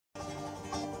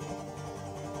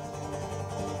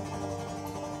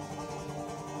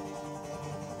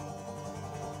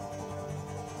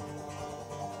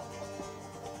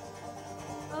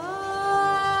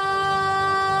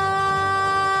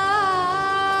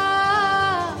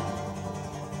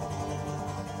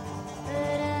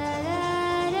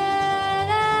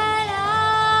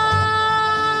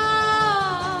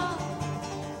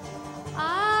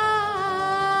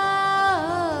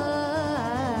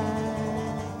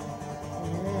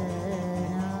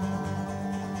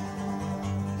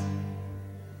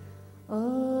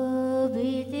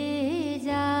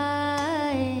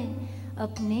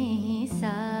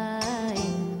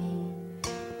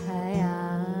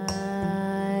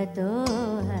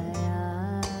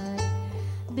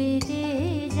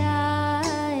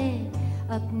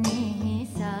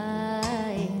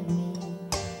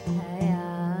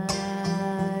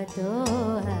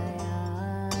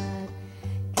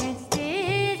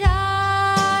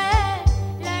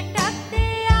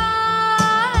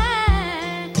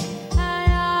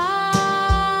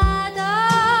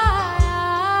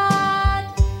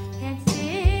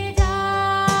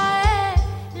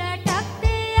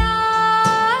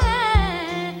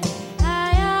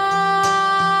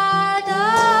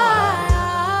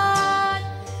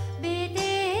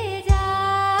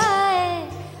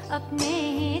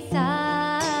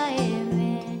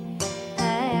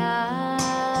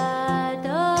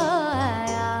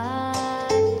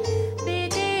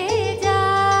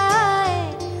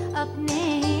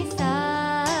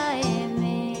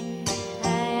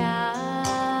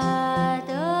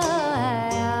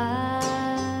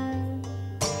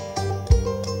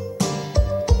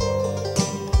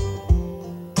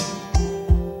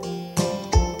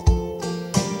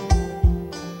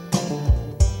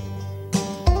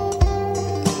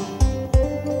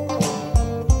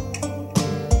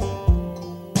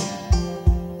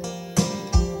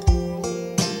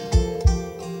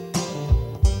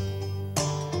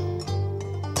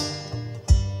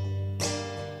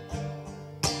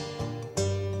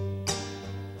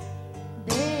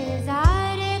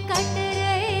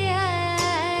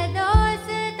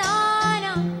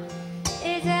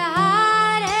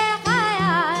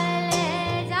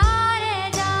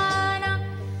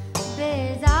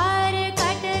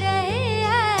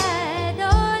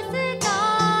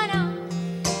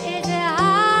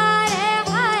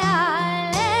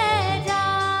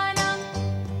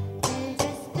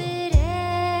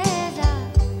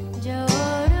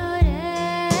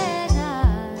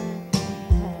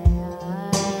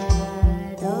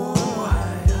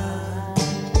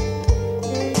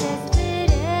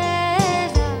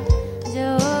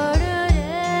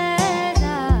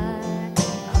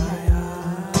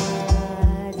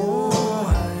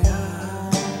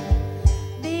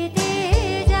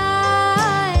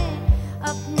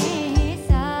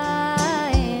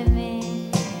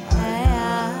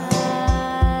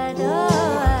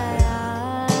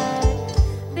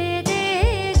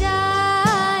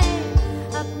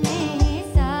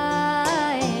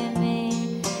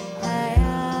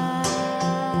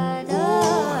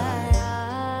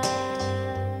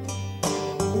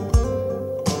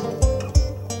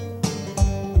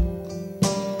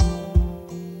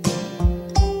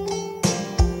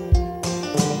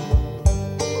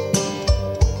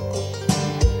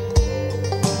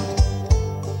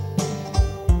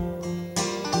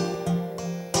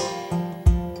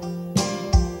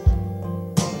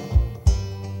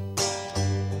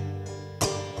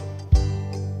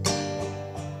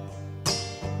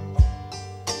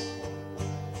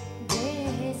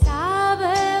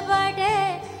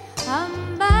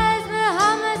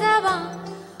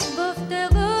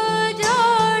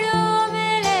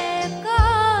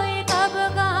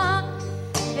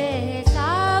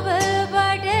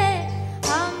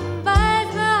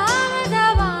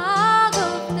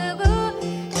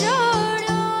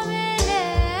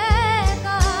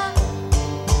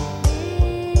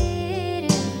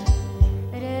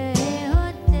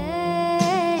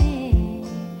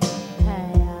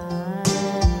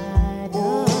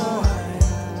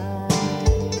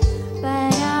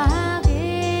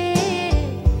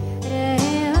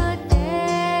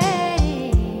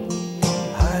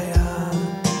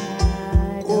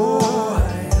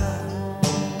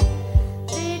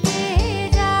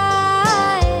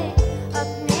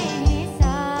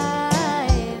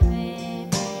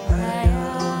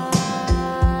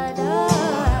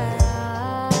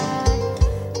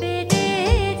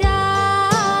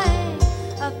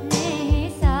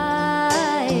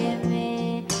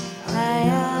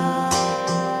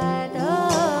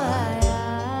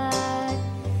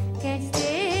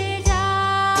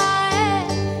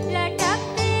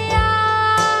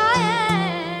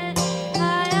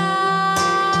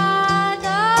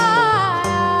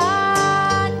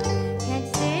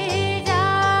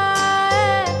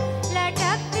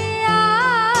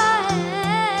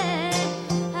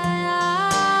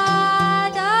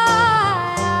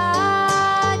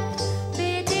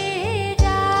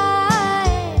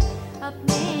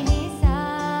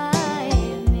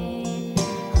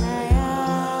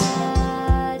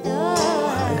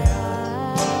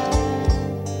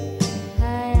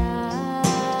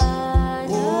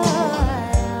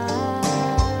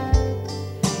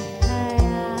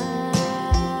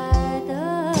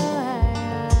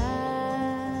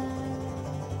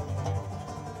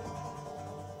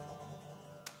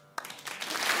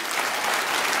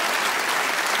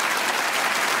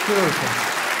Beautiful.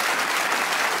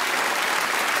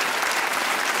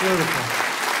 Beautiful.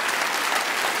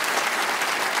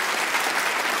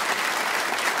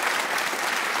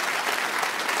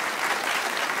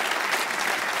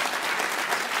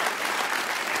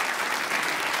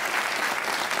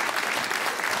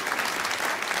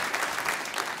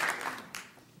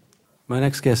 My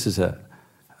next guest is a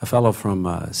fellow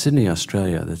from Sydney,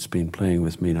 Australia, that's been playing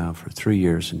with me now for 3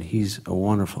 years, and he's a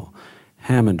wonderful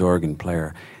Hammond organ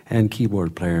player and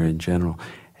keyboard player in general.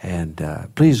 And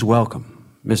please welcome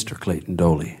Mr. Clayton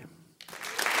Doley.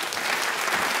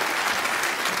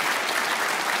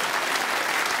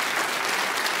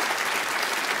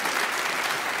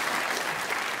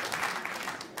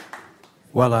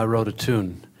 Well, I wrote a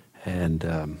tune, and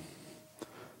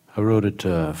I wrote it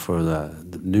for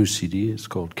the new CD. It's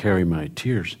called Carry My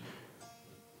Tears.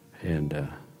 And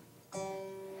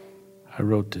I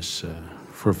wrote this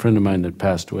for a friend of mine that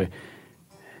passed away.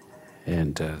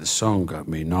 And the song got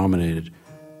me nominated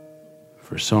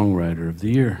for Songwriter of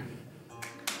the Year.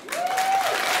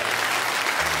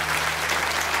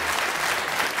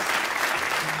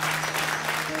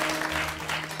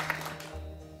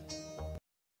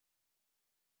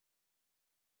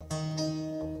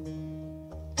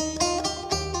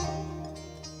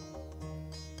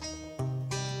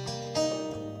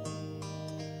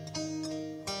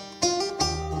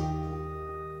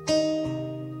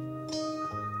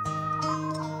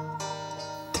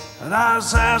 And I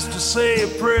was asked to say a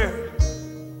prayer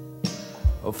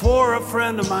for a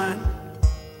friend of mine.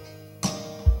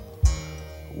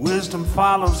 Wisdom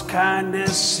follows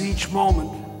kindness each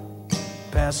moment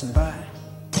passing by.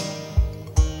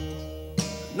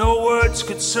 No words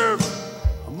could serve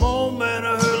a moment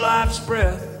of her life's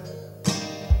breath.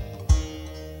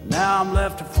 Now I'm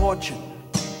left a fortune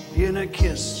in a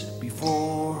kiss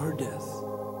before her death.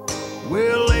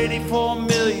 Well, 84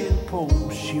 million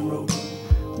poems she wrote,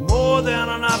 more than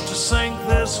enough to sink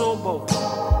this old boat.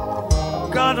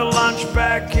 Gone to lunch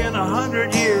back in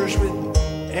 100 years with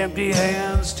empty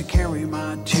hands to carry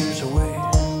my tears away.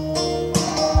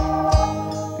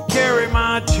 Carry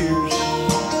my tears,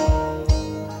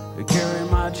 carry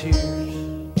my tears.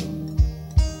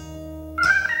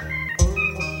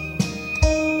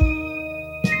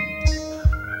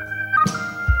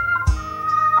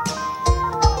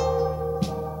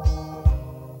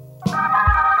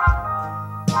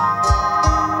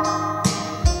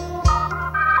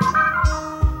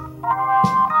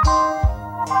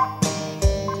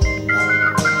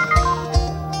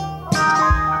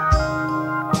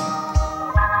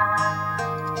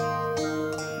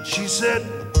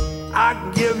 I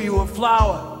can give you a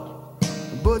flower,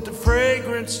 but the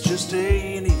fragrance just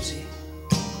ain't easy.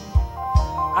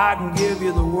 I can give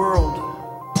you the world,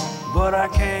 but I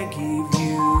can't give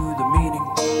you the meaning.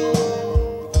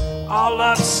 All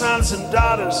our sons and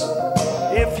daughters,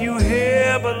 if you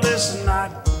hear but listen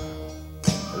not,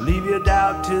 leave your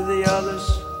doubt to the others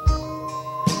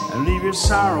and leave your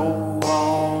sorrow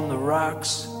on the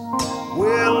rocks.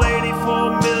 Well,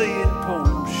 84 million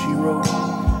poems she wrote,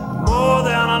 more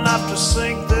than enough to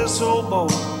sink this old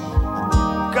boat.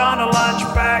 Gone to lunch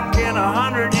back in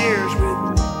 100 years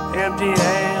with empty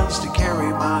hands to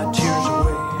carry my tears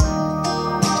away.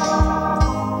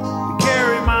 To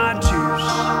carry my tears,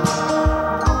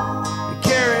 to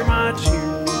carry my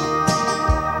tears,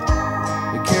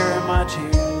 to carry my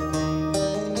tears.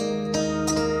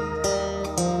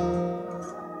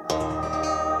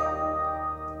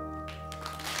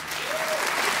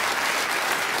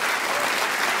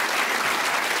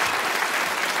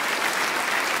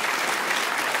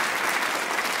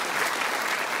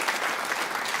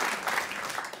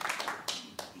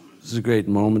 This is a great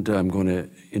moment. I'm going to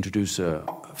introduce a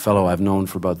fellow I've known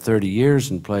for about 30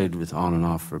 years and played with on and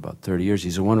off for about 30 years.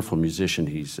 He's a wonderful musician.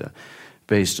 He's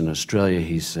based in Australia.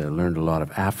 He's learned a lot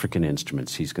of African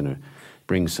instruments. He's going to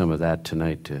bring some of that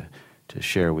tonight to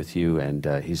share with you, and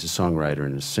he's a songwriter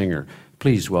and a singer.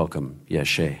 Please welcome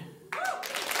Yeshe.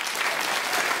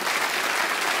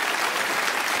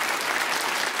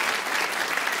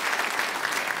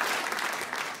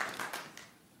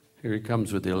 Here he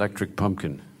comes with the electric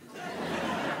pumpkin.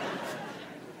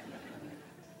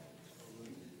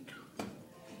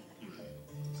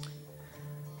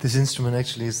 This instrument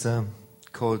actually is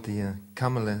called the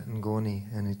Kamele Ngoni,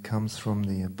 and it comes from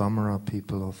the Bamara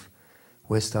people of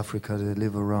West Africa. They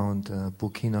live around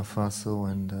Burkina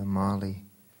Faso and Mali.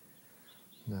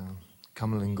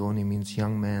 Kamele Ngoni means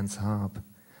young man's harp.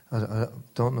 I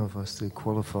don't know if I still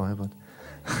qualify, but...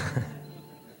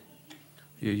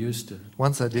 You used to.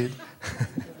 Once I did.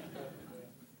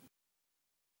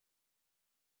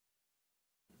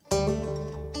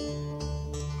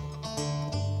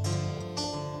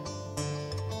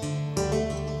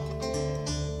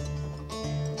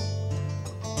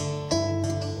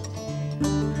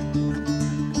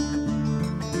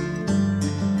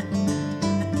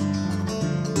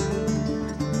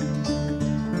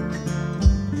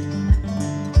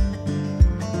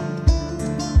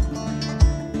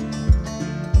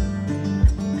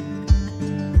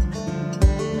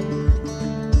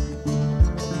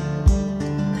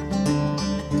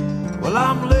 Well,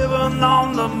 I'm living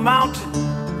on the mountain,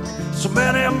 so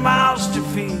many mouths to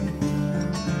feed.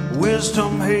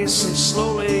 Wisdom hastens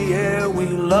slowly, yeah, we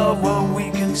love what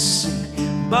we can see.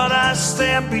 But I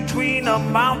stand between a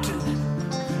mountain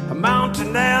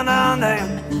and an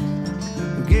ant,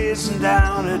 gazing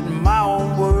down at my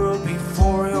own world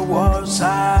before it was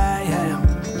I am.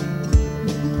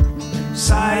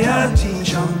 Saya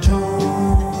Tinjanto,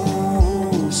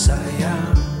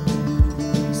 Saya,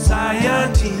 Saya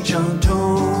Tinjanto,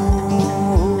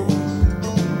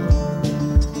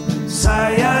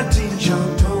 Saya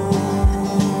Tinjanto,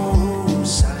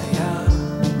 Saya,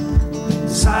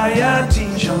 Saya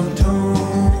Tinjanto.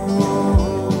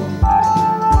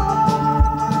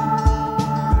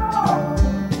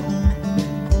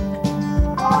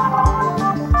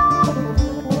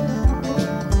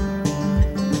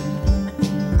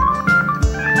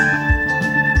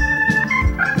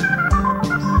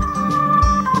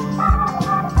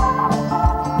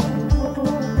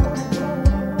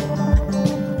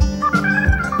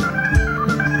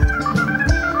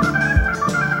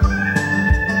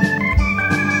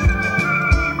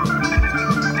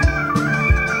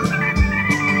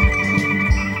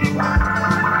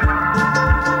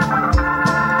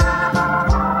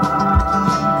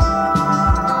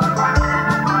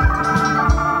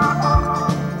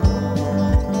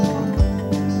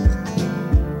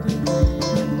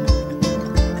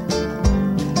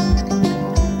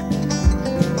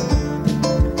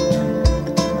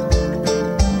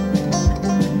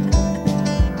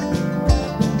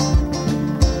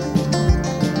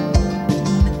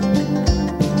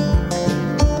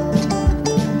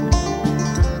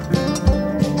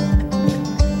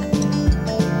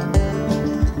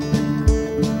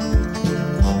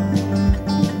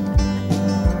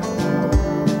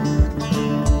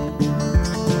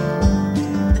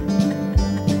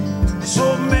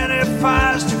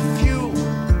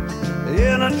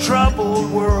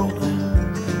 Troubled world,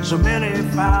 so many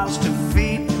fires to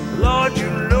feed. Lord, you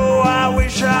know I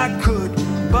wish I could,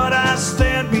 but I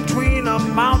stand between a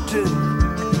mountain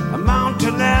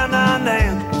and an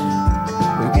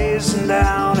ant, gazing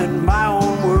down at my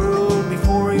own world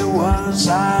before it was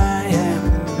I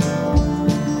am.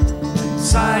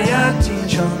 Saya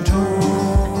Tinjanto,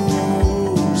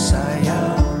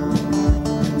 Saya,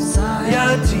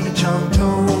 Saya Tinjanto.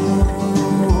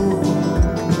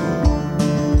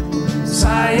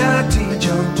 Saya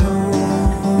Tinjanto,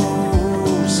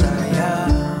 Saya,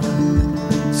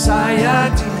 Saya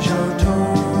Tinjanto.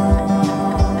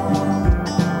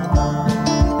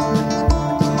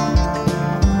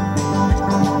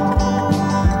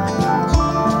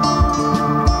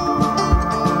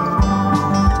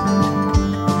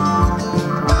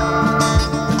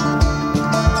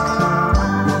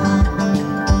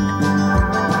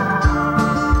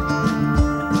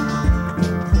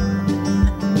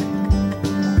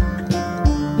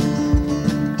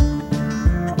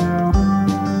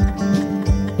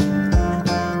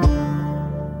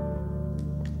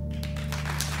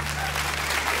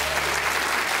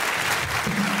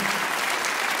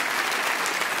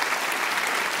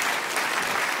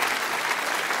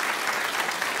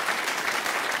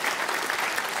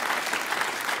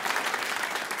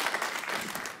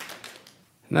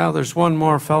 Now there's one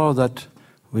more fellow that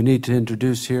we need to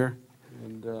introduce here,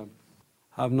 and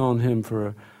I've known him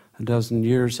for a dozen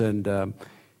years, and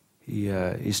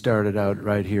he started out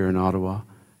right here in Ottawa,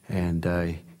 and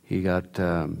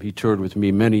he toured with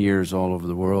me many years all over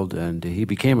the world, and he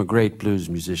became a great blues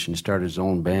musician. He started his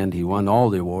own band. He won all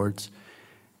the awards,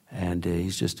 and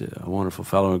he's just a wonderful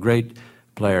fellow, a great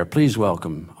player. Please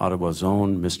welcome Ottawa's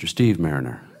own Mr. Steve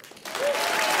Marriner.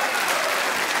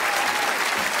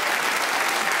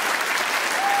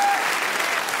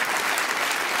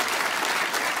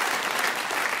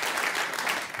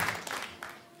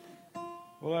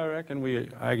 Well, I reckon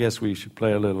I guess we should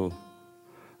play a little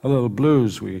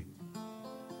blues. We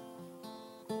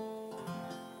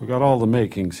got all the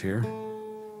makings here.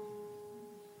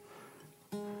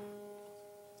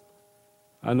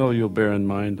 I know you'll bear in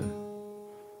mind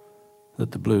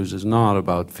that the blues is not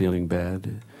about feeling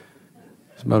bad.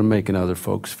 It's about making other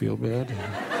folks feel bad.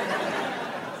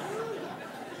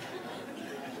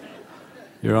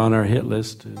 You're on our hit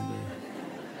list.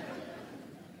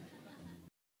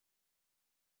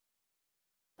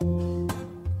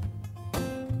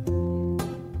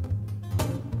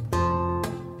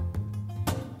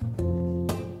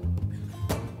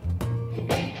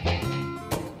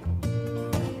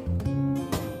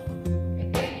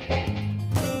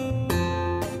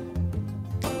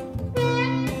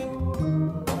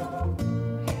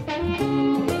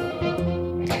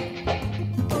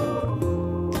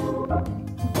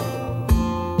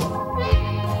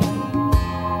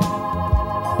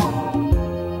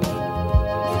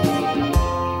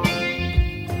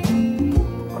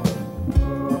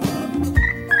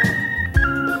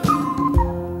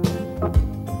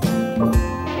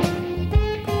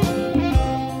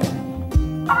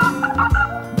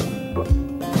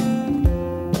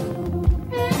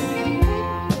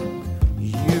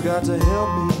 got to help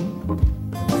me.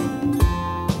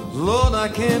 Lord, I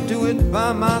can't do it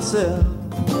by myself.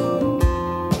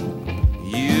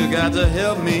 You got to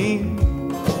help me.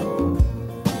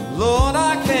 Lord,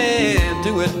 I can't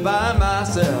do it by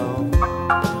myself.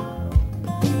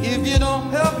 If you don't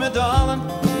help me, darling,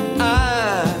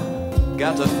 I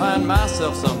got to find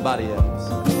myself somebody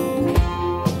else.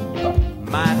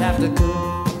 Might have to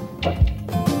cook,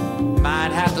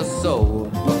 might have to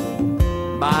sew,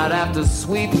 might have to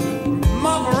sweep,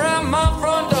 mop around my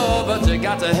front door, but you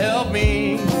got to help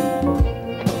me.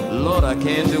 Lord, I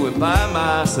can't do it by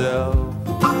myself.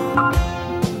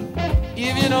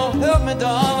 If you don't help me,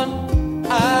 darling,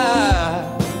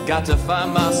 I got to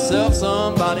find myself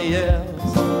somebody else.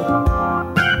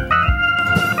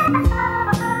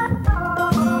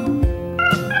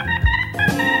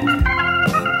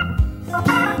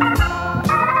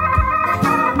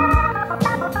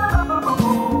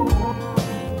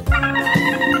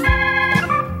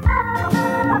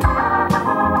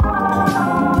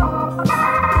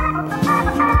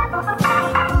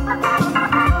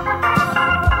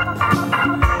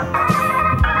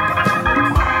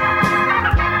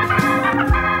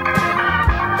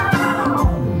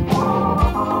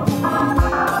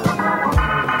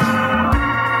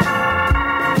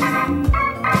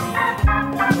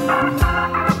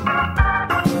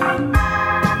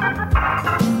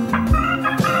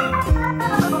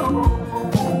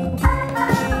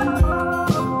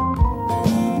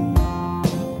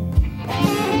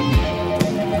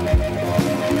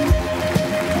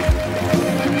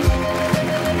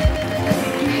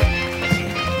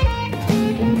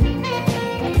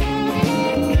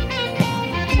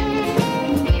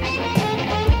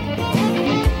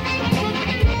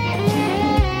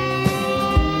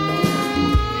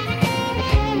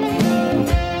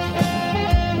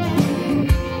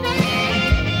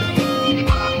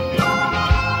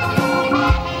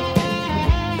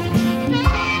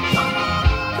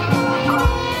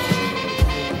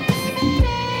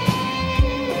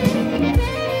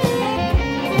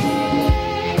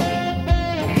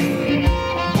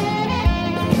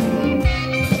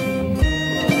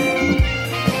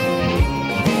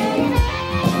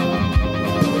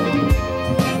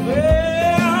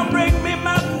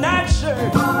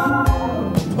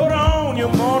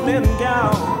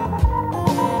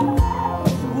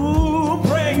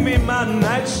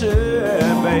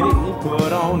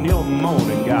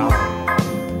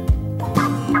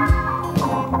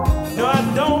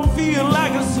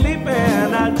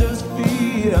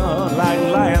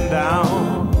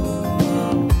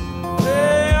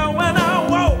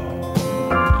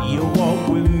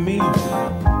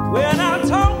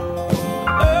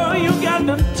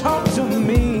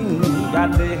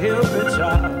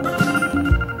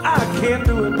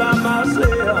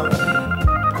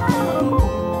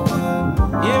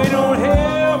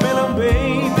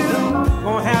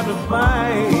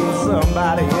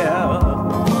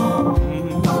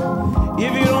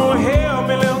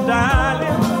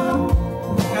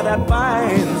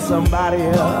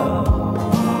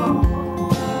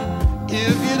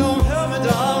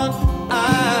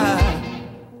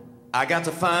 I got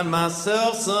to find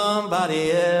myself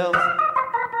somebody else.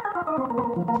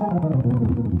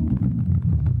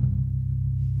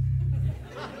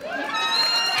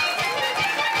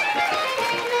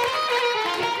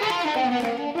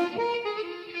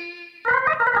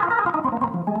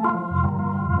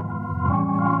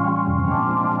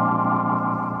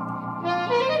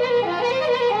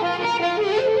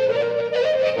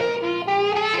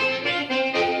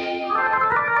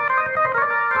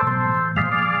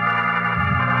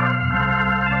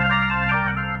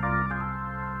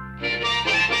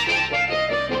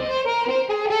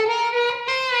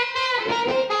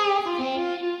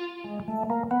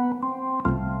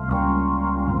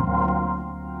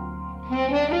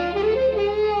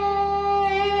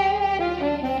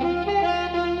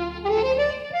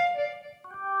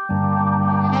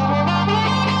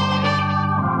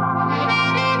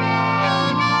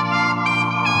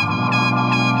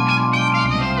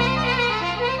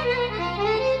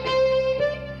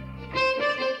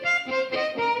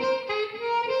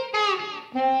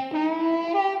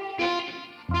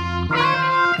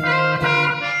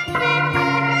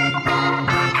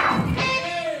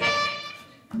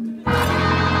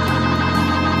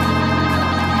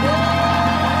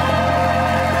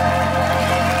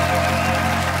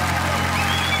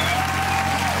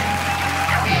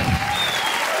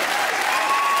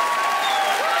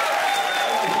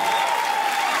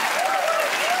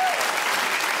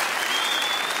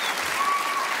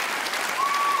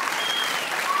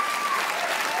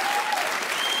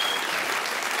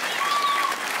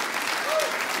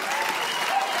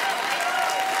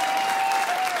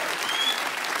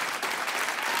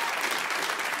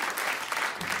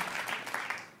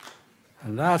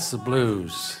 And that's the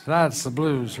blues. That's the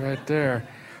blues right there.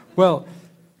 Well,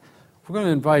 we're going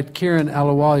to invite Kiran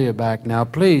Ahluwalia back now.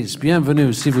 Please,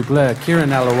 bienvenue, s'il vous plaît,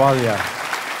 Kiran Ahluwalia.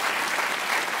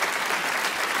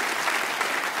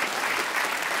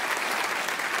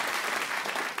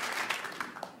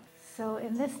 So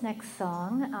in this next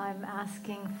song, I'm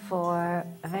asking for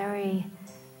a very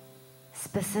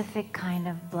specific kind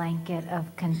of blanket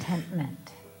of contentment.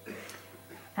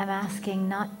 I'm asking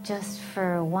not just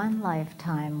for one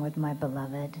lifetime with my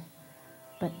beloved,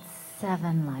 but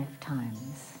 7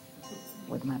 lifetimes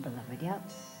with my beloved, yep.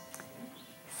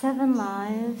 7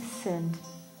 lives and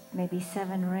maybe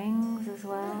 7 rings as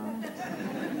well.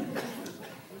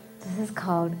 This is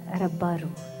called Rabbaru.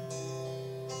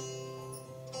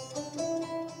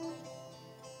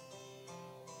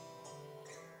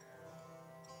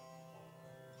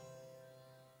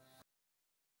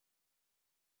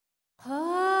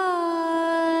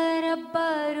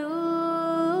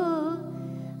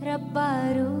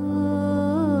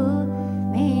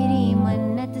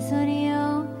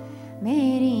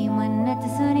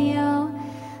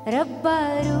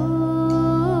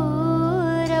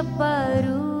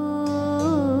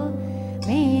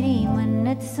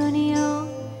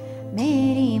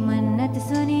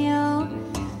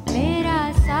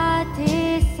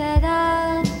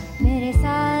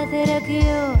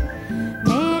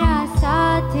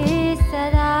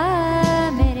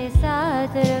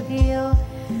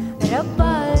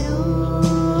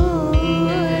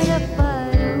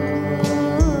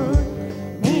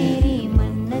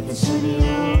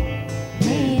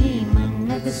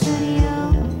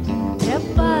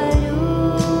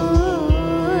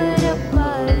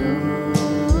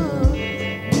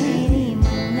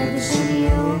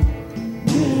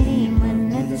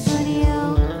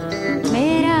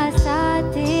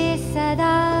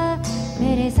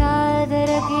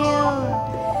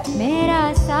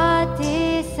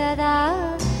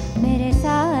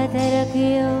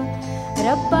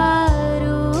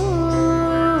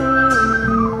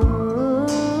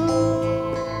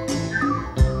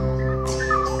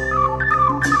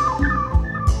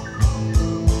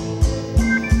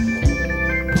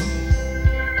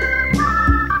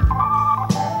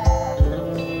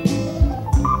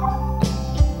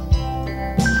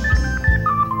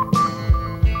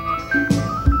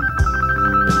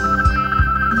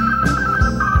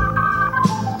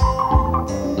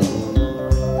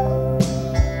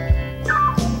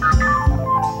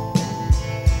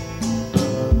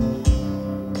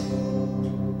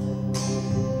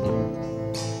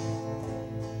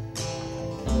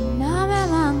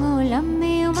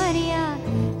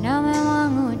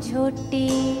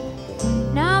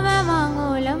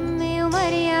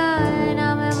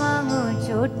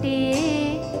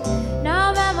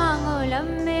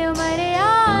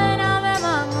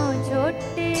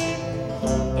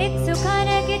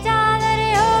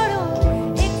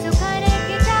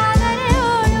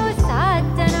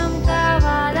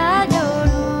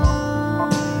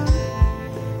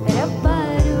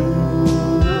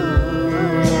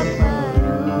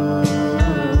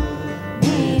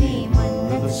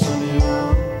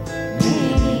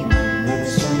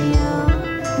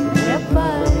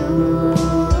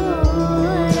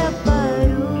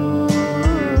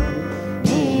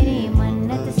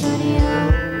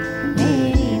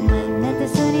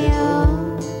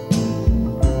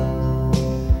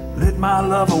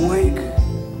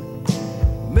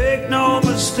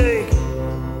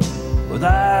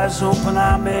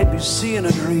 Seeing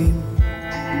a dream.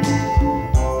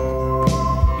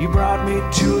 You brought me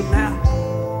to it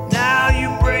now you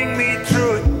bring me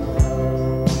through it.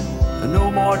 And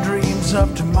no more dreams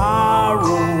of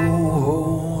tomorrow.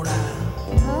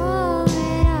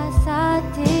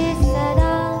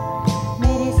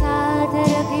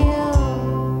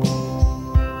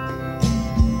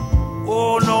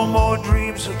 Oh, no more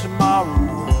dreams of tomorrow.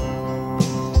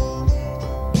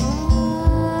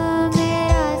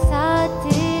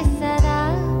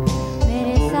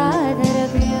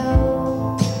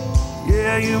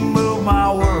 You move my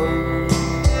world.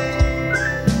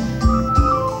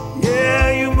 Yeah,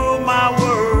 you move my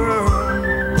world.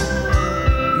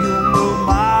 You move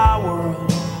my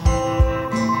world.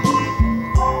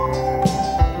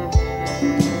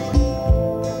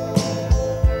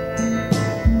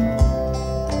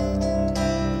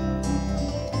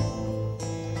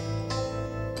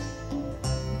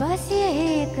 बस ये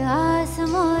एक आस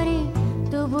मोरी,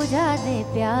 तू बुझा दे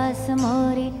प्यास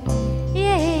मोरी।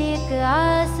 ये एक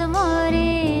आस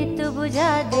मोरी, तू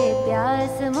बुझा दे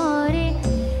प्यास मोरी।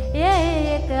 ये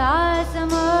एक आस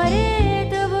मोरी,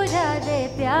 तू बुझा दे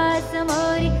प्यास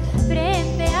मोरी। प्रेम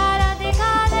प्यारा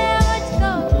दिखा दे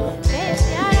मुझको, प्रेम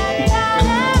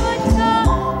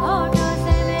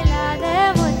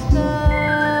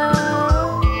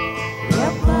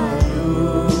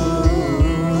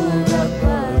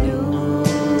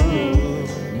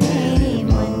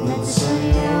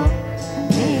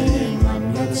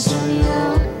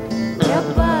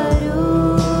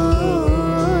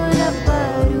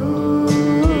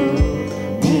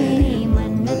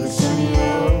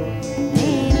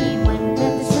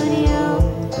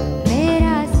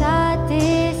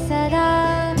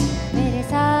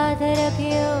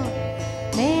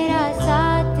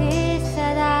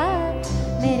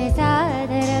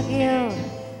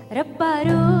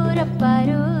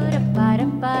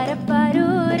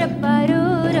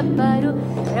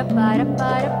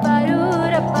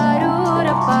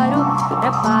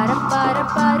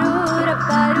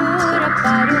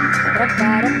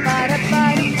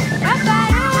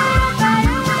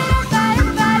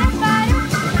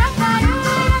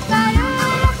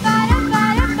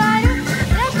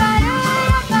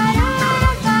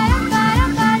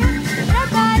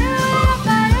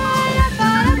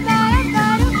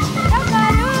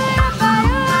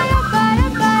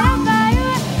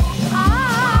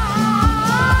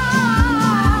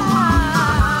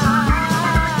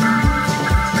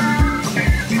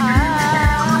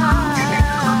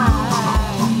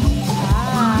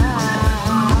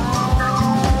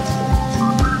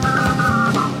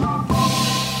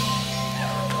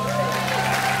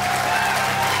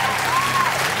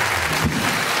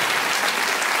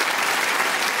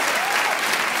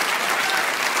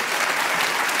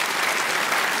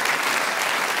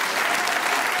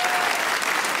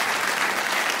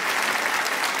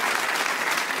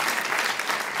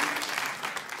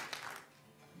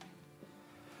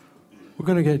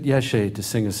We're going to get Yeshe to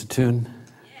sing us a tune.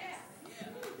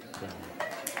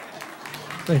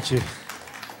 Thank you.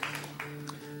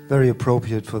 Very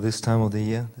appropriate for this time of the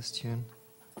year, this tune.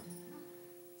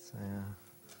 It's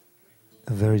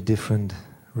a very different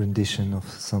rendition of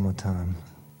Summertime.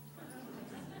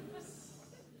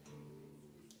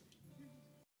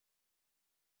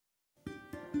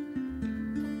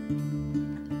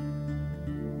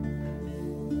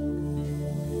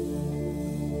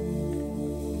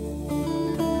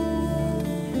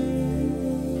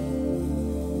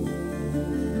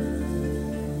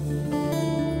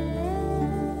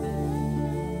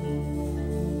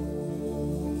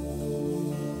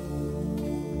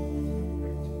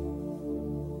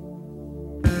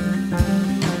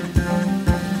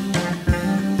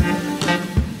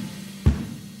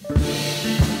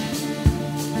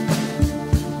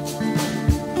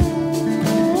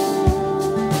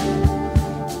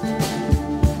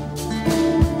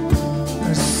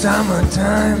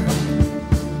 Summertime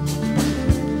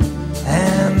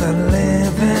and the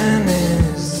living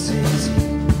is easy.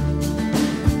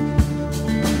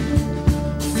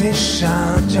 Fish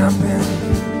are jumping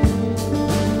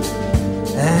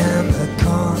and the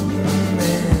cotton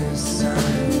is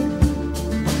sunny.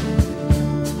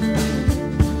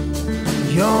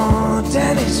 Your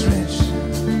daddy's rich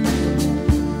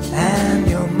and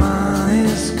your ma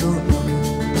is good looking.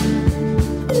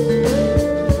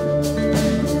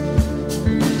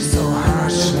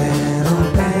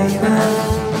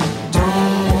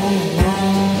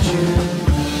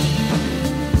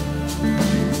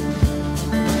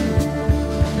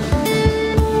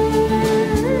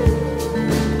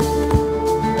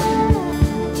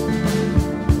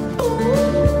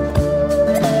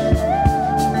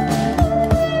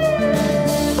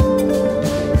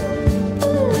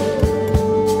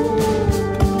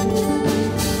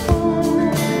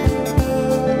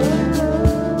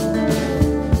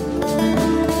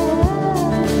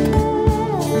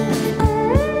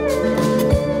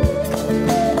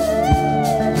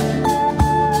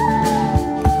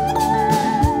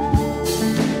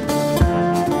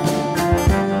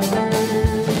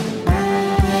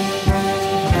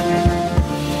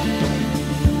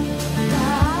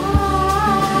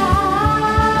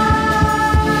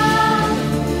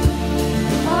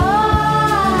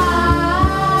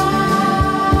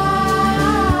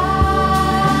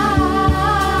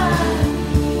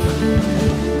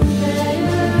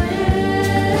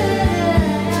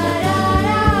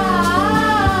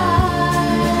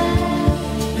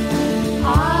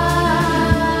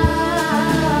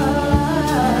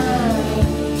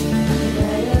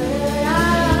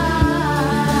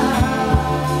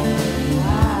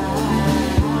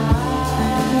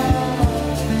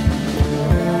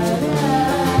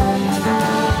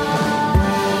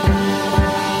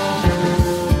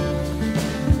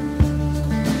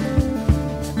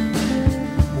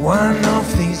 One of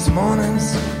these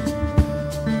mornings,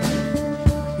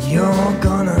 you're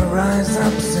gonna rise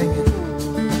up singing.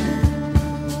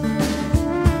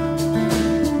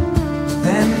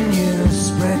 Then you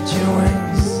spread your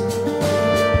wings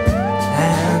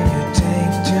and you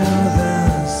take to the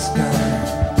sky.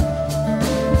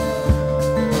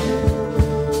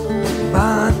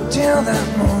 But till that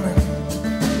morning,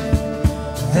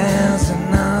 there's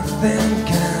nothing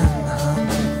can harm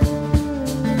you.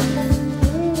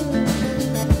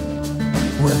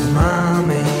 With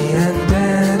mommy and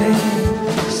daddy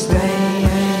staying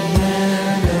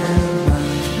hand in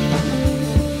hand.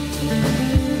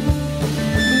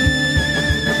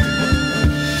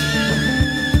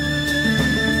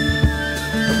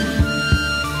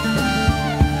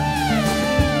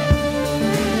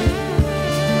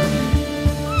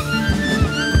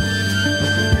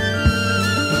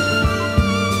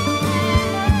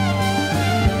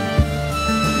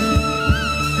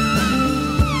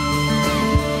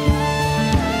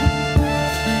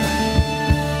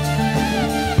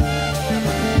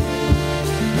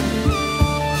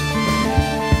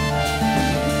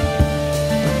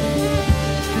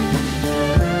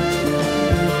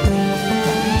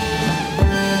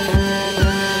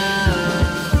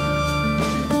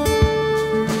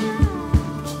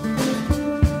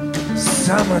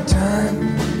 summertime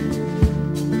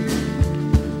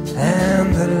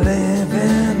and the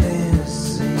living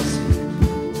is easy.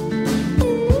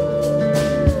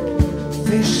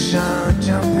 Fish are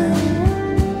jumping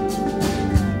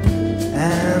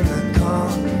and the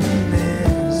cotton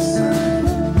is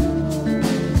sunny.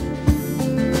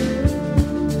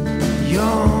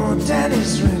 Your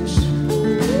daddy's rich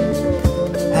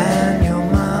and your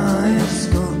ma is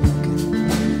good looking.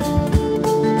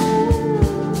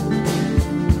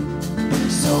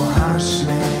 So hush,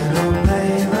 little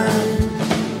baby,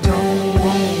 don't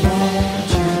want you.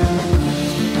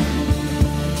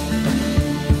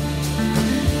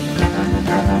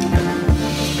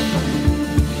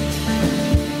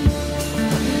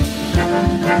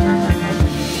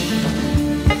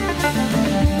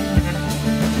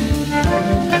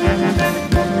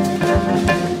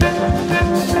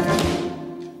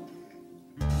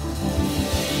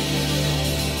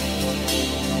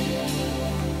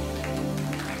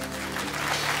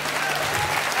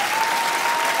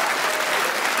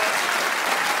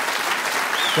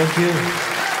 Thank you.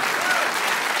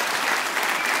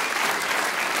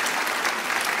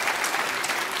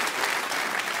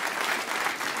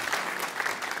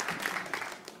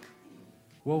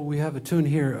 Well, we have a tune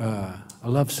here, A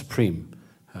Love Supreme,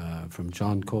 from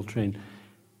John Coltrane.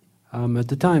 At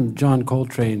the time John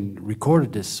Coltrane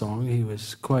recorded this song, he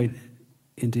was quite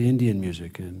into Indian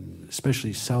music, and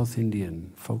especially South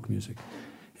Indian folk music.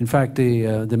 In fact,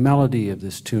 the melody of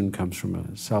this tune comes from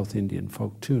a South Indian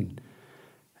folk tune.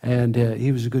 And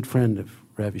he was a good friend of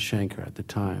Ravi Shankar at the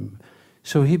time.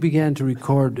 So he began to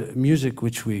record music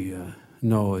which we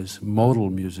know as modal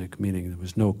music, meaning there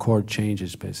was no chord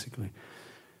changes, basically,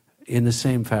 in the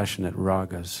same fashion that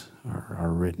ragas are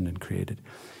written and created.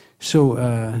 So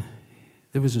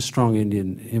there was a strong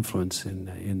Indian influence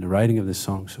in the writing of this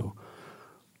song, so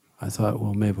I thought,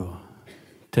 well, maybe we'll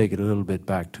take it a little bit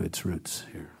back to its roots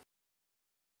here.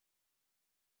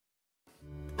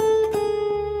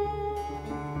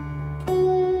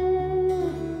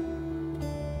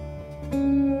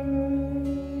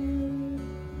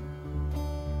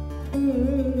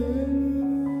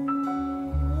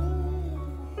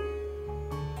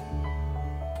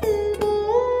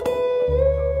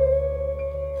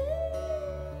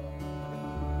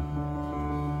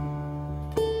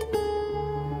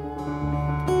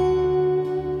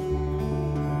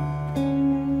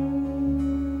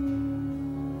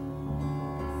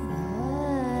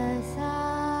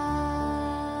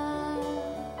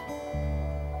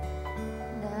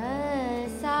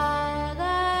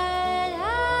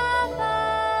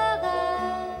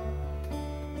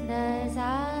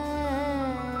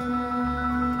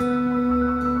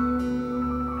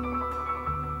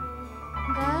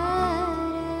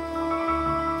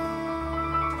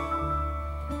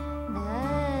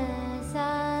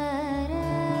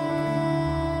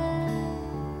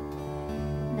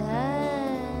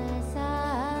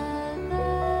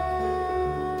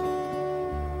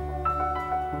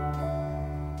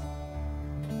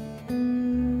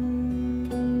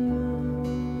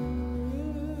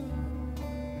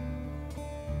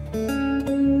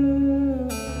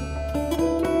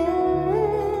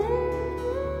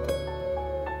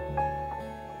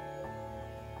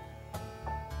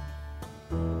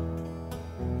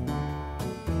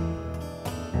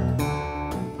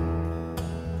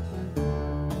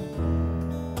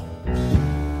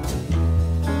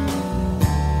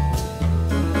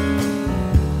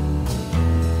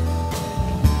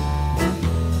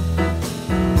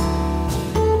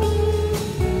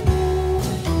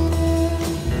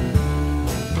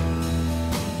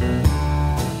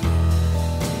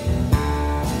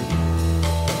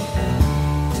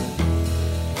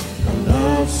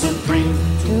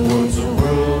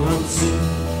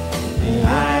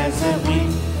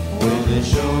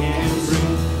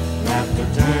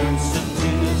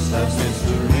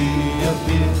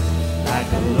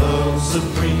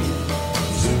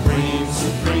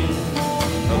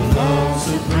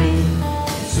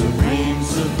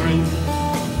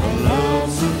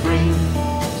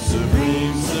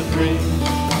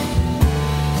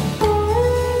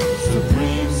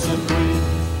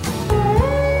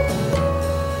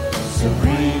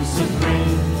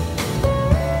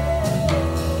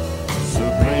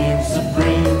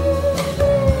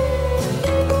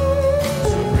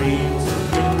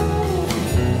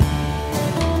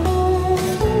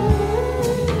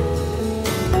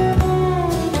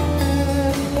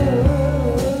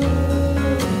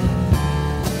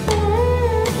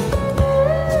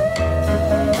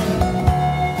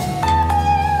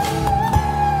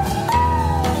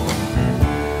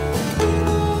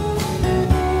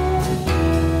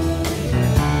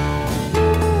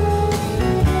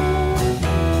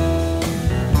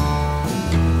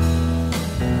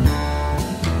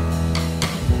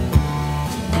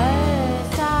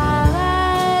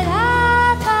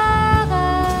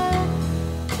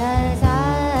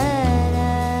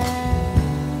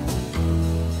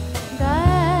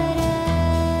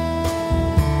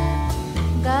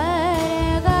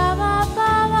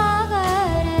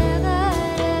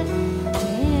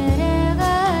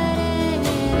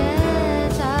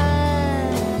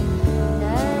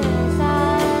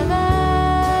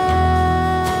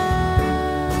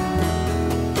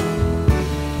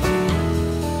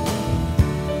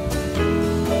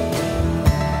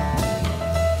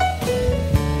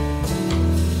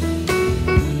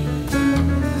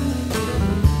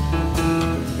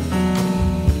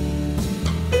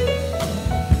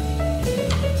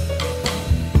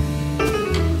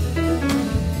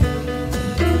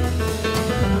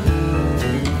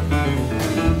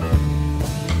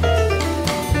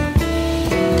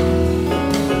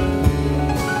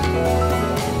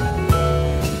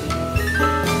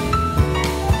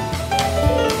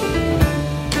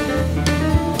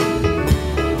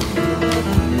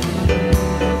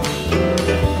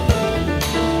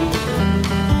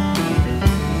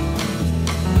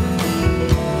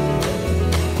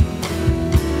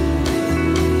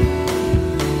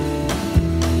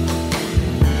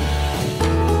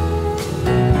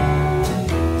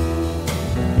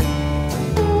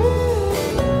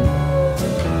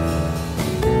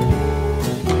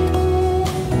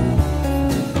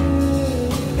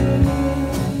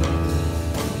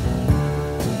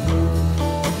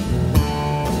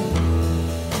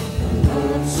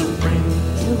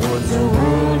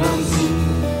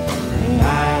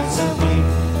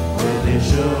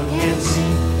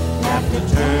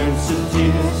 Laughter turns to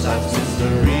tears, such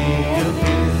mystery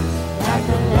appears. Like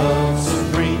a love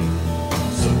supreme,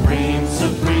 supreme,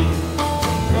 supreme.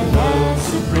 The love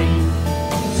supreme,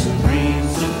 supreme,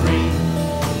 supreme.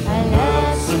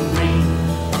 Love supreme,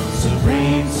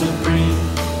 supreme,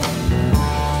 supreme.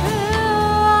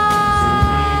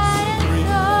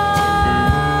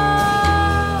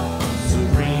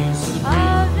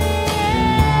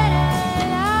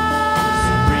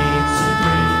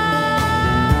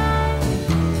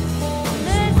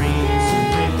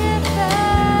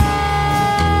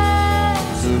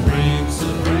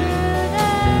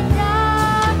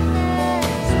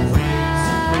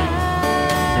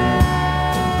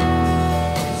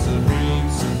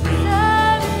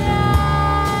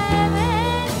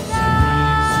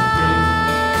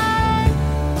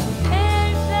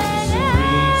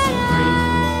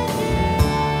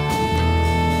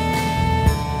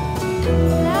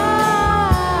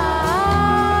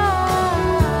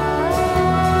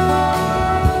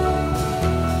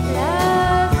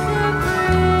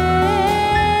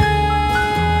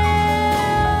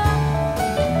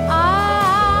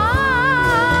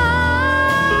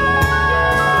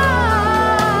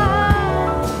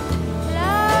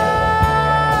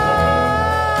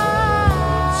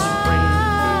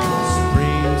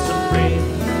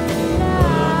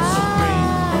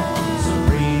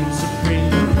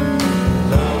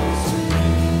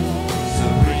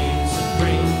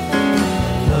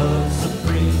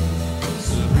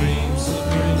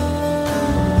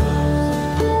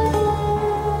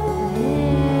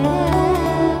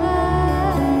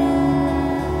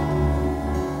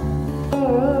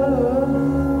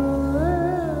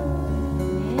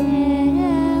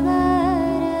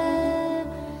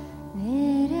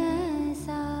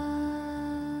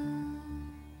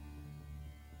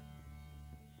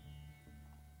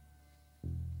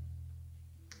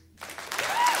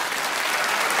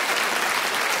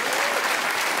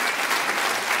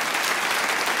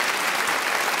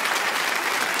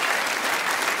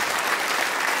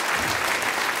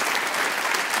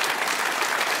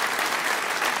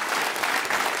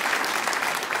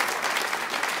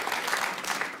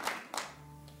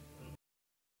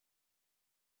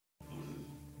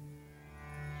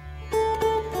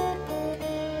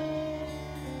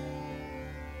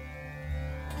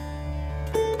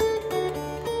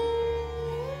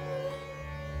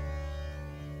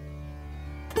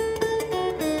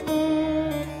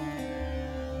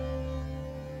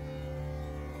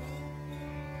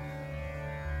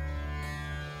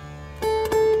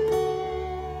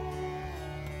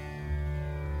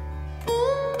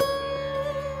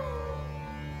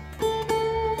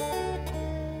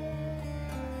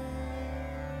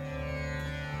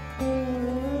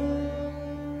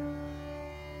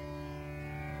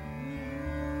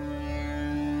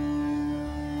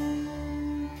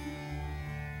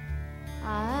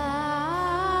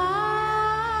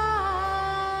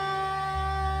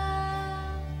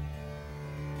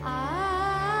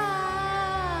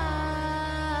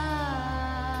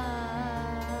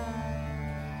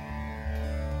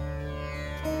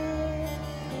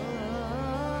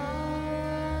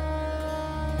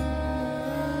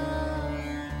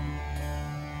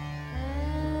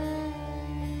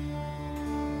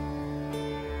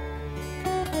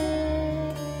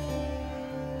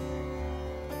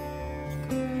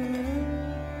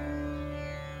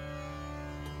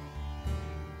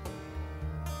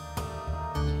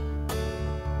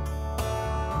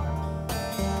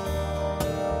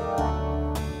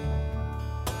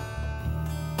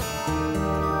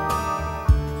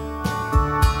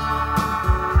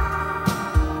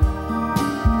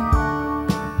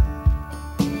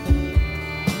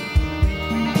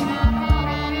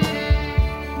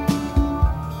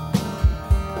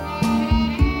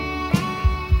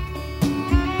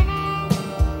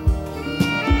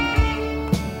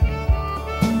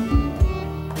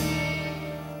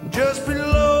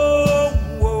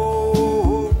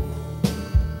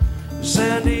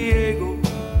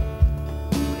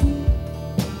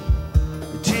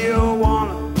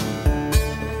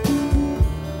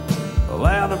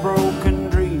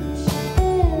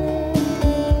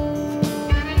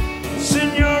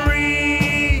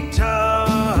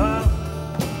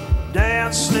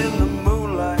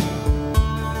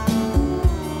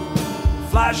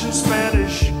 flashing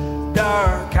Spanish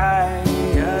dark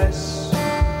eyes.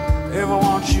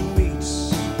 Everyone she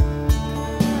meets,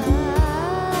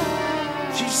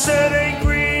 she said, "Hey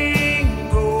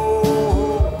gringo,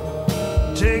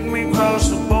 take me across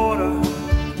the border.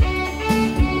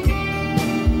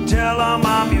 Tell them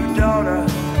I'm your daughter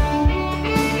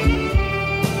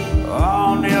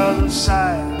on the other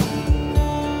side."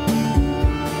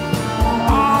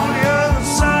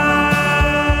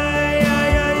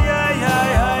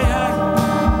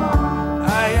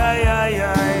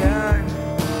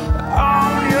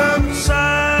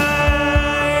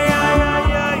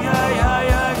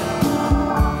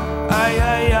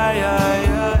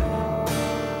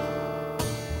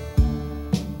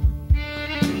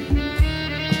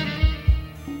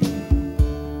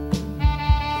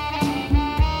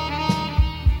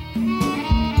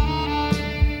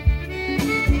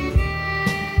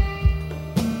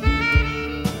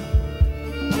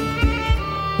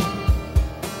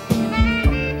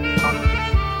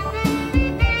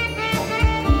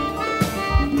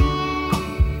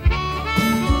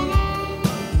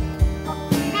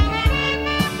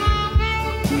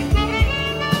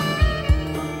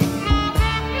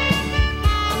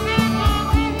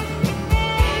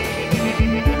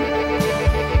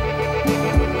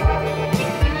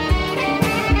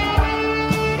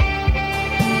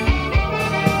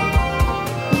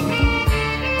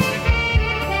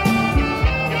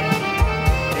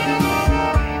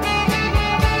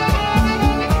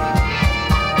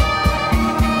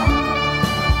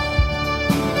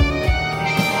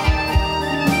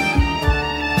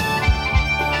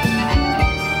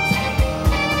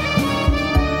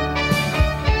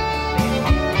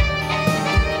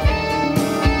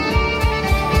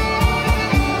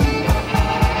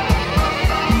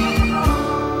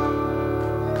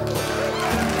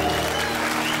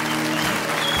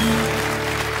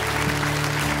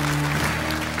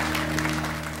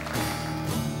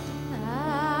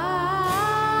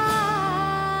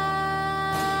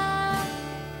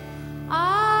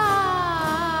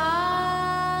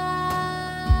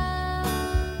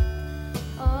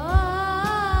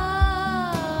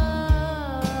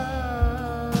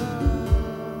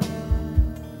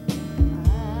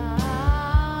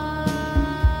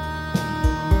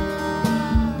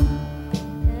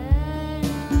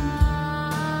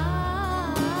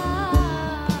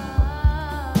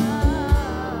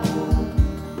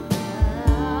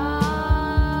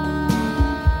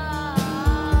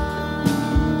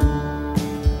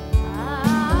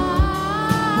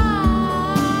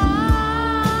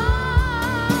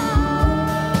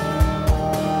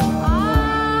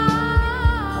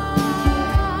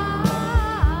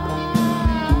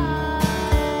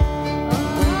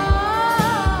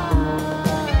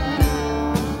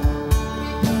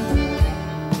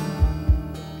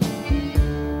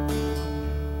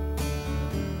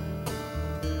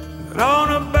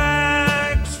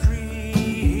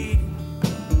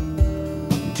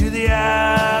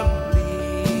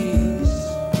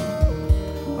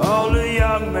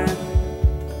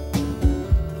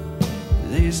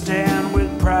 you stand with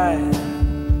pride.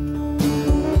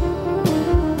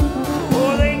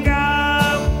 Oh, they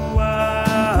got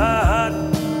what?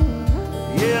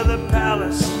 Yeah, the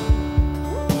palace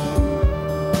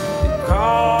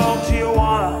called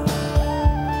Tijuana.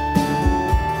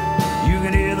 You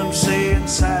can hear them say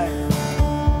inside.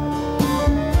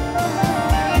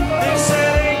 They say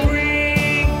they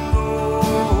gringo,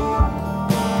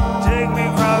 take me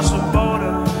across the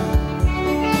border,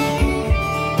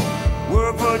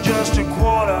 work for just a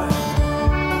quarter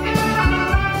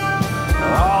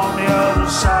on the other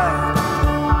side.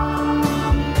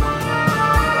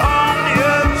 On the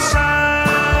other side.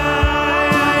 On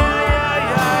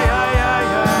the other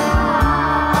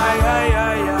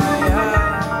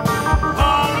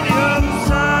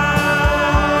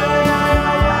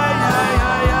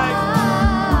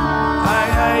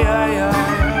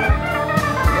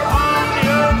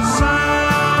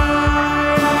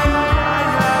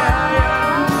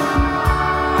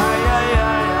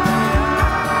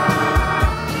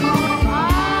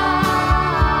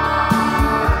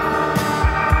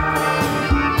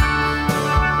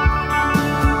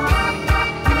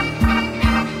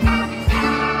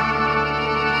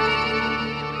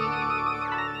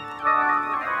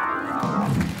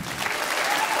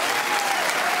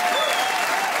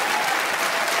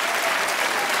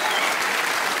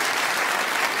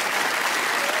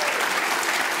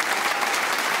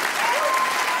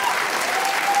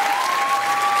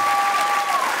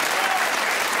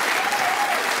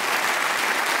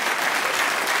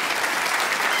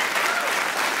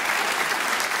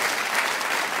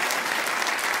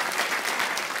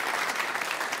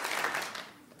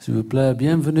S'il vous plaît,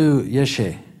 bienvenue,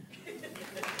 Yeshe.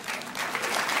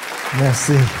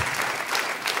 Merci.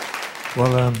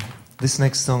 Well, this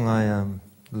next song I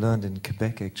learned in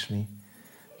Quebec, actually.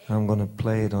 I'm going to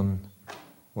play it on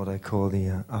what I call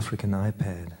the African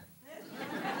iPad.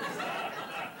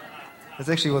 That's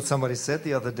actually what somebody said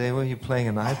the other day. Were you playing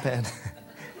an iPad?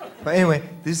 But anyway,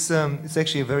 this it's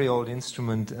actually a very old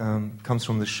instrument. Comes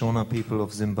from the Shona people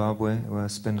of Zimbabwe, where I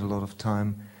spent a lot of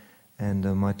time. And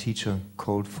my teacher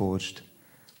cold forged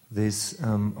this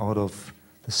out of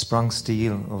the sprung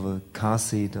steel of a car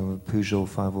seat of a Peugeot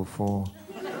 504.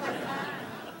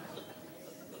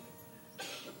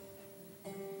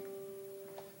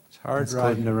 It's hard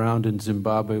riding around in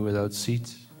Zimbabwe without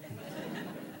seats.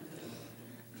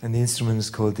 And the instrument is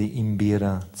called the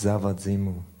Imbira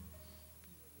Zavadzemu.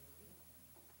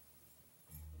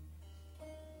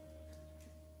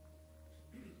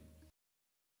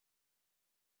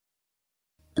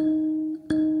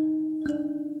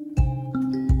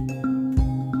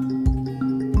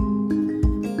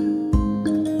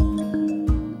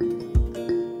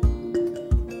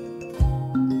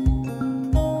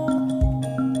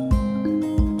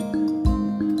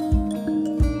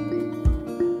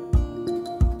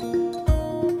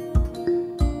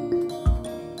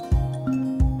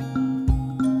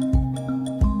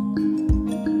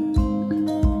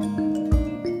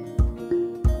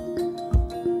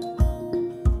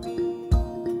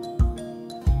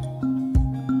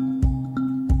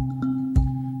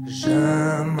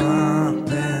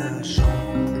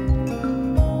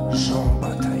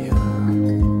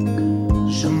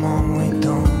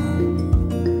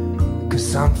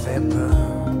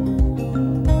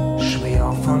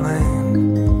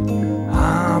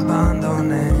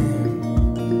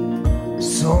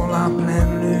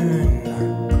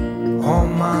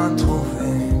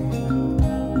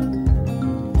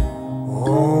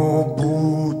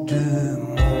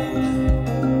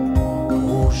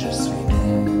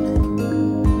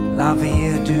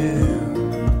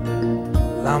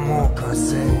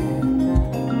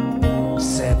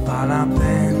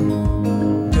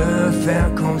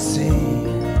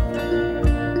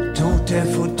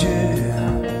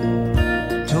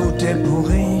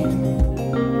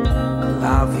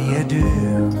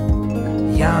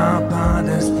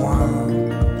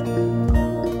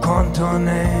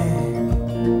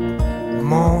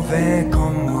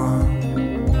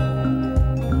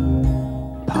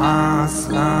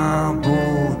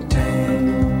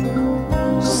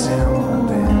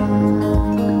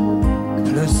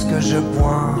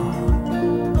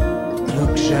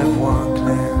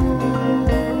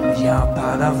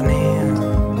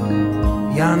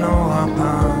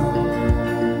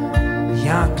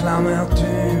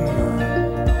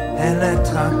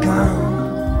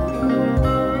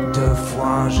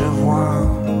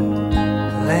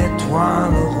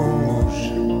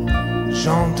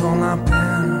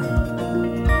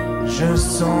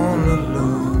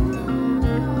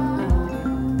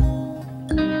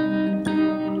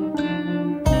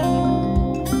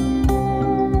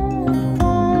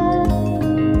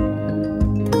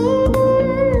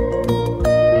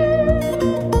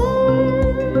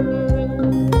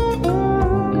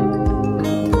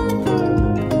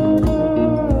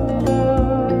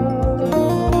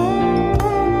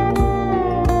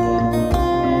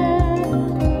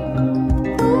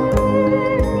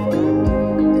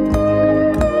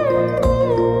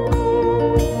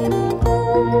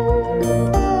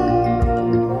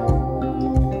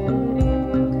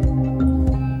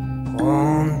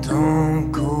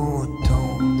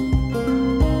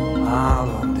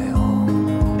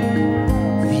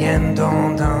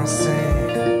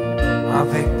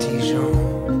 avec Dijon,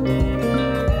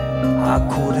 à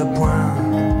coups de poing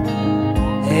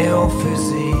et au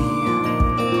fusil.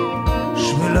 Je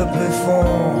suis le plus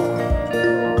fort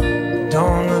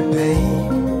dans le pays.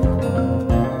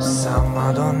 Ça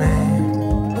m'a donné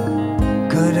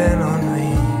que de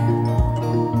l'ennui,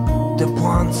 de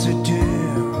points de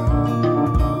suture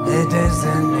et des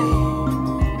ennemis.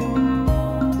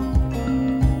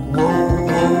 Wow,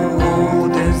 wow, wow,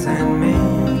 des ennemis.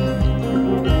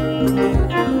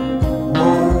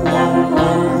 Wow, wow,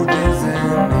 wow, des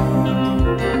ennemis.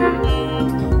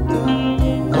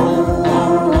 Wow,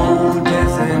 wow, wow,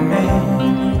 des ennemis.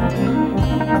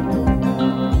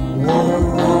 Wow,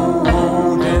 wow,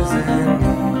 wow, des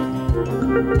ennemis.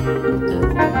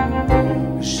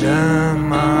 Je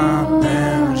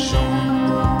m'appelle Jean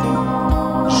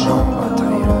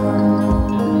Batailleur.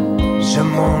 Je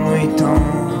m'ennuie tant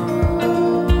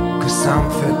que ça me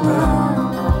fait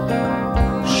peur.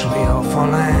 Je suis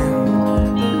orphelin,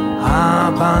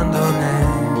 abandonné.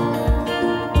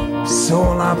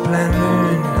 Sur la pleine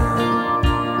lune,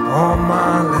 on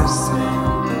m'a laissé.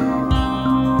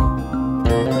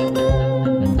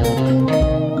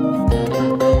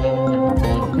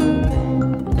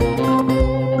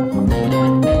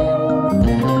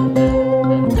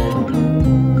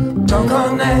 T'en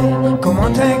connais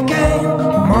comment t'es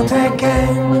gay,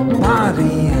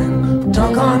 Paris. T'en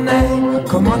connais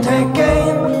comment t'es gay,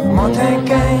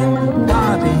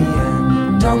 Paris.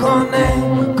 T'en connais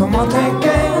comment t'es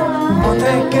gay,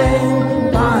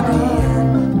 Paris.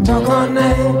 T'en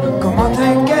connais comment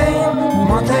t'es gay,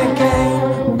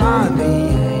 Paris.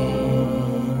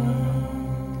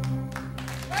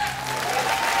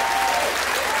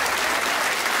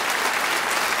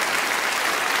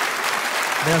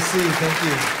 Merci, thank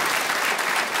you.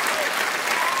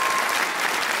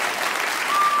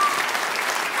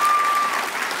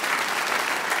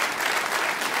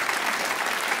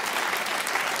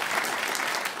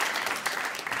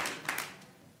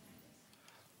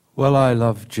 Well, I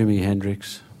love Jimi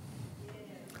Hendrix.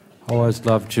 Always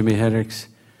loved Jimi Hendrix.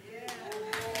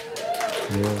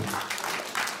 Yeah.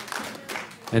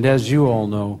 And as you all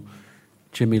know,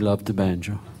 Jimmy loved the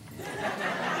banjo.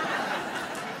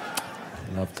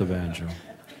 Loved the banjo.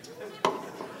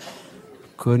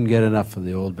 Couldn't get enough of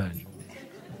the old banjo.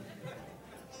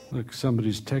 Look,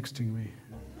 somebody's texting me.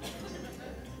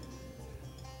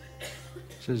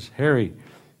 Says, Harry,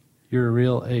 you're a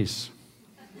real ace.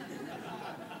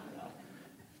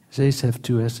 Does ace have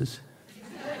two S's?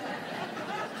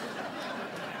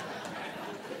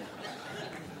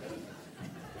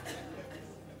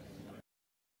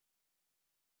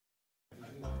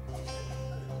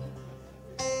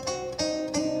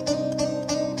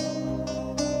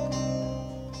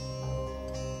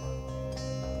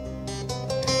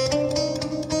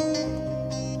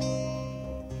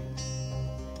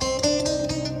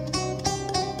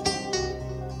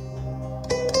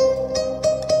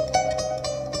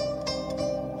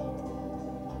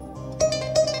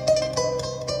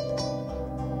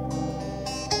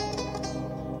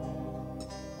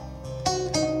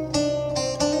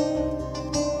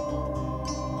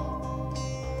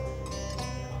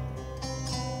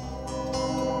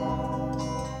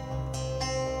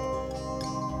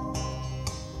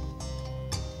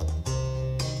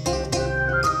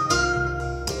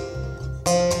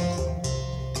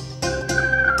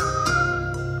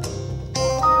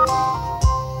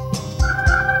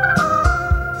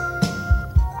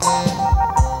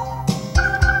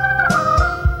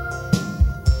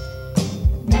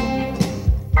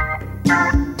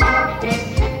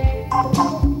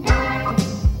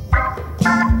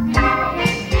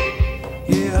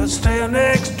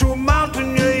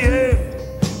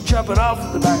 it off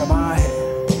at the back of my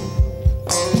head.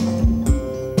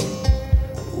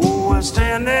 Oh, I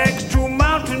stand next to a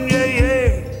mountain, yeah,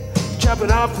 yeah. Chop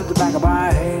it off at the back of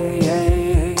my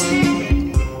head.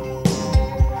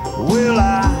 Will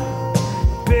I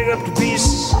pick up the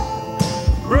pieces,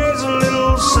 raise a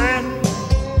little sand?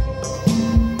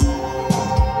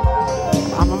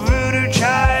 I'm a voodoo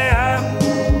child.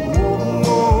 Oh,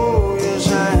 oh,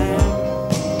 yes I am.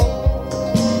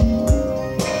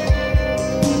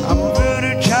 I'm a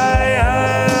voodoo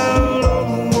child.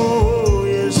 Oh, oh,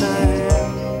 yes I am.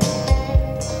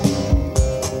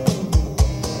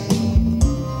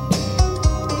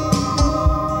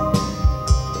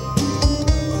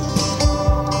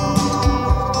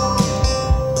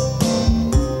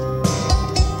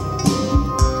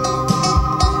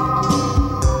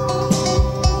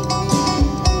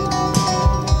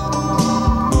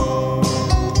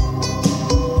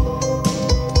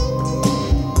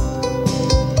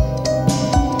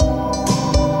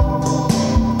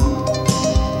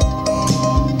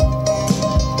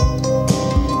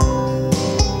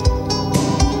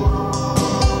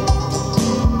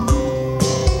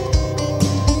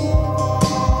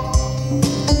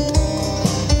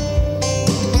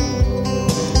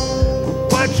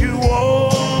 what you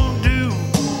won't do.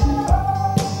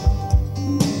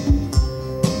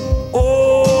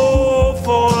 Oh,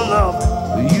 for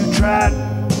love, you tried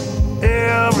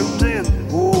everything.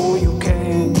 Oh, you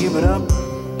can't give it up.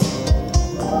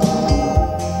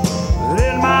 But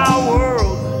in my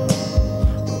world,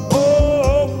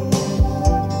 oh,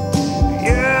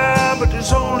 yeah, but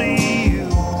there's only you.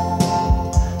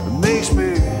 It makes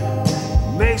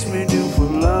me do for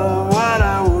love what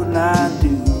I would not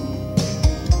do.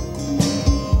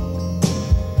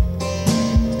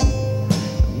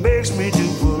 It makes me do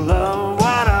for love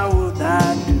what I would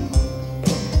not do.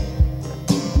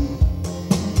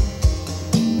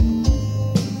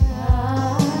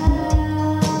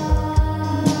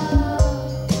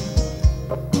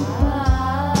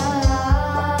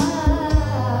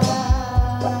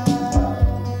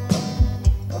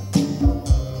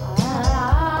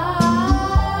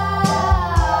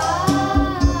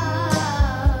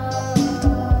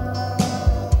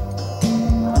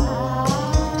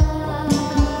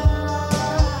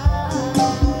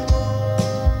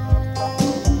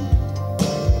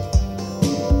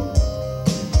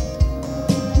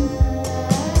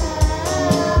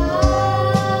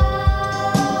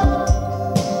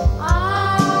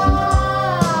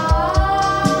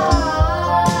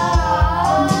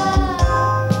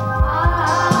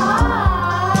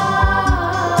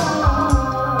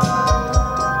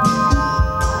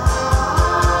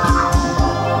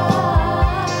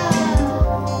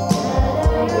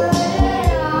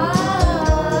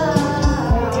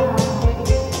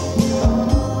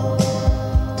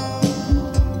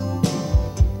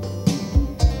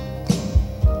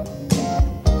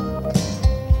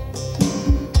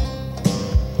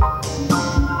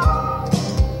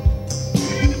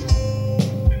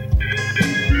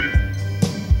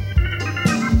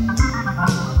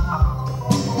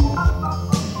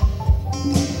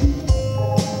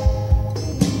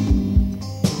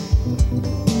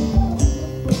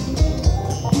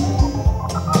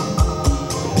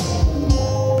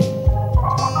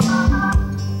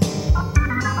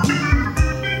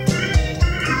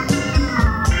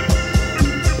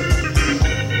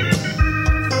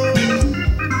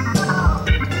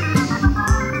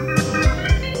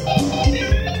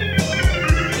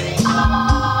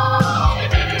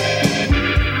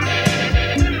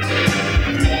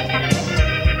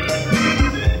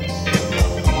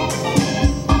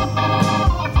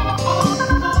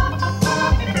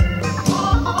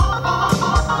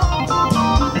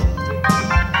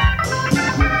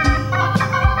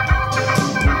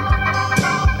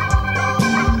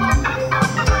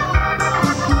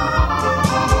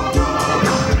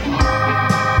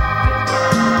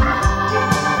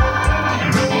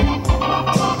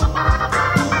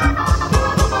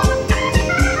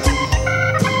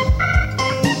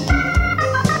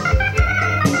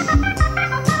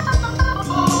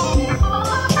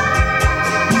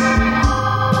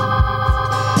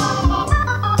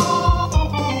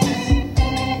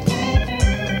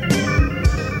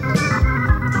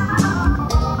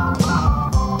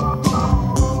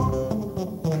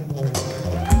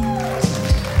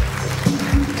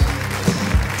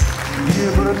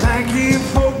 Thank you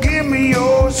for giving me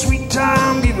your sweet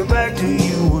time. Give it back to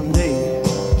you one day.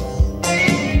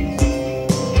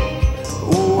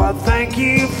 Oh, I thank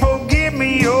you for giving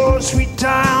me your sweet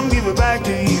time. Give it back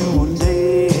to you one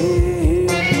day.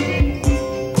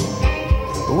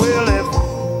 Well, if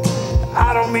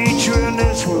I don't meet you in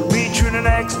this, we'll meet you in the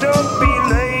next upbeat.